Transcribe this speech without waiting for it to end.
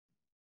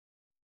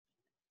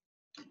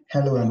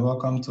Hello and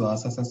welcome to our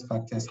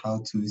SuccessFactors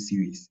How-To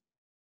series.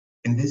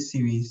 In this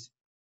series,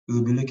 we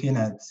will be looking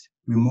at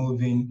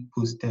removing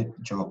posted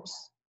jobs.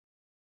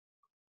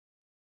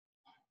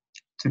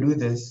 To do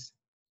this,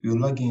 we will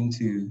log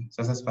into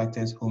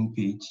SuccessFactors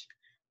homepage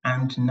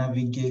and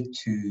navigate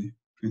to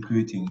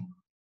recruiting.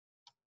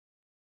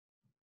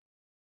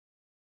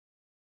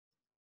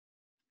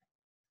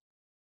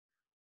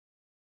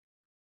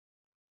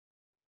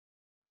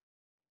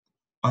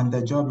 On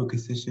the job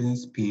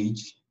requisitions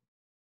page,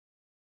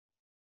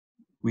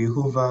 we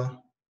hover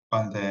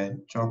on the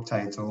job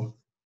title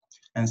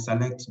and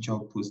select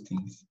job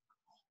postings.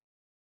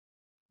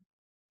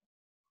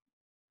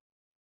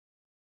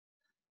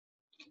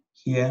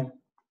 Here,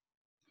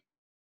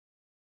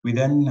 we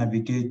then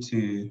navigate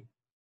to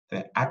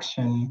the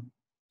action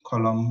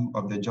column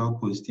of the job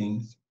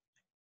postings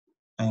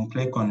and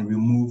click on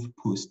remove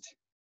post.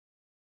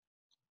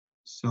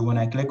 So when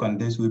I click on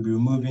this, we'll be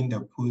removing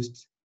the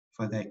post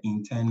for the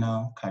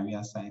internal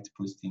career site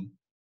posting.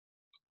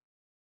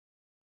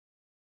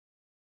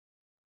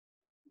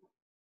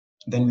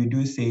 Then we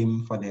do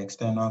same for the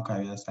external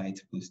career site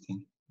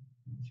posting.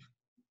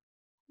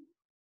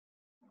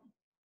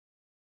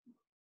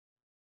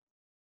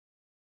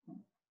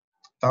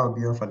 That will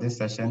be all for this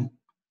session.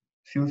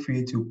 Feel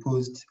free to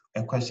post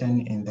a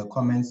question in the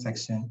comments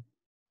section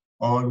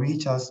or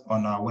reach us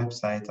on our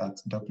website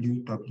at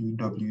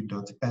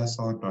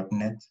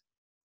www.persol.net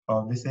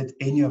or visit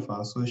any of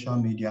our social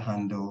media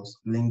handles,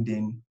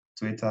 LinkedIn,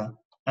 Twitter,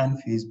 and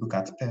Facebook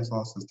at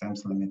Persol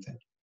Systems Limited.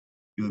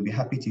 We will be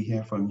happy to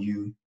hear from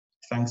you.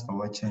 Thanks for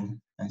watching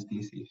and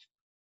stay safe.